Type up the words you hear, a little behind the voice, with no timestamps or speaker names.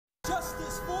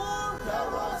for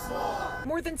Delrawn Small.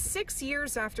 More than 6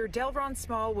 years after Delrawn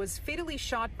Small was fatally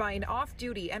shot by an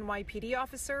off-duty NYPD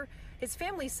officer, his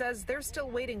family says they're still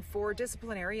waiting for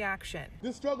disciplinary action.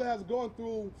 This struggle has gone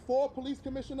through 4 police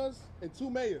commissioners and 2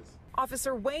 mayors.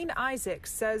 Officer Wayne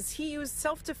Isaacs says he used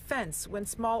self-defense when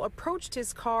Small approached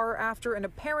his car after an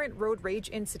apparent road rage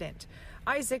incident.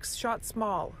 Isaacs shot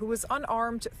Small, who was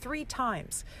unarmed, 3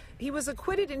 times. He was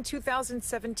acquitted in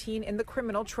 2017 in the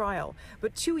criminal trial,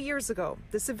 but 2 years ago,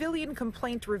 the Civilian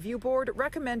Complaint Review Board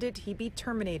recommended he be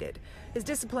terminated. His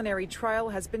disciplinary trial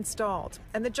has been stalled,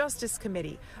 and the Justice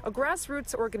Committee, a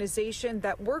grassroots organization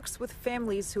that works with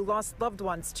families who lost loved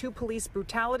ones to police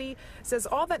brutality, says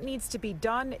all that needs to be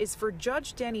done is for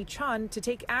Judge Danny Chun to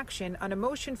take action on a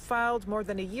motion filed more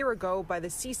than a year ago by the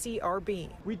CCRB.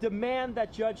 We demand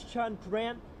that Judge Chun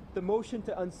grant the motion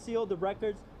to unseal the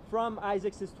records from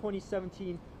Isaacs'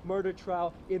 2017 murder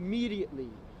trial immediately.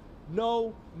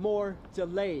 No more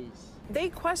delays. They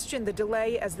question the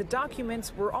delay as the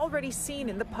documents were already seen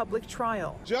in the public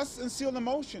trial. Just unseal the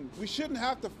motion. We shouldn't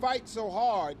have to fight so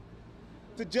hard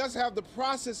to just have the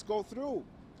process go through.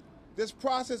 This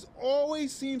process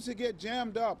always seems to get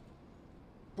jammed up,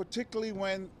 particularly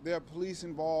when there are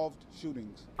police-involved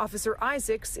shootings. Officer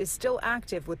Isaacs is still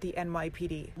active with the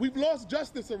NYPD. We've lost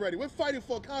justice already. We're fighting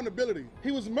for accountability.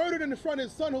 He was murdered in front of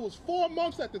his son, who was 4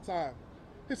 months at the time.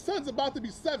 His son's about to be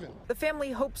 7. The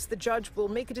family hopes the judge will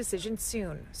make a decision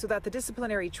soon so that the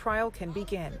disciplinary trial can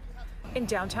begin. In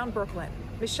downtown Brooklyn,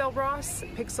 Michelle Ross,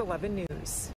 Pix 11 News.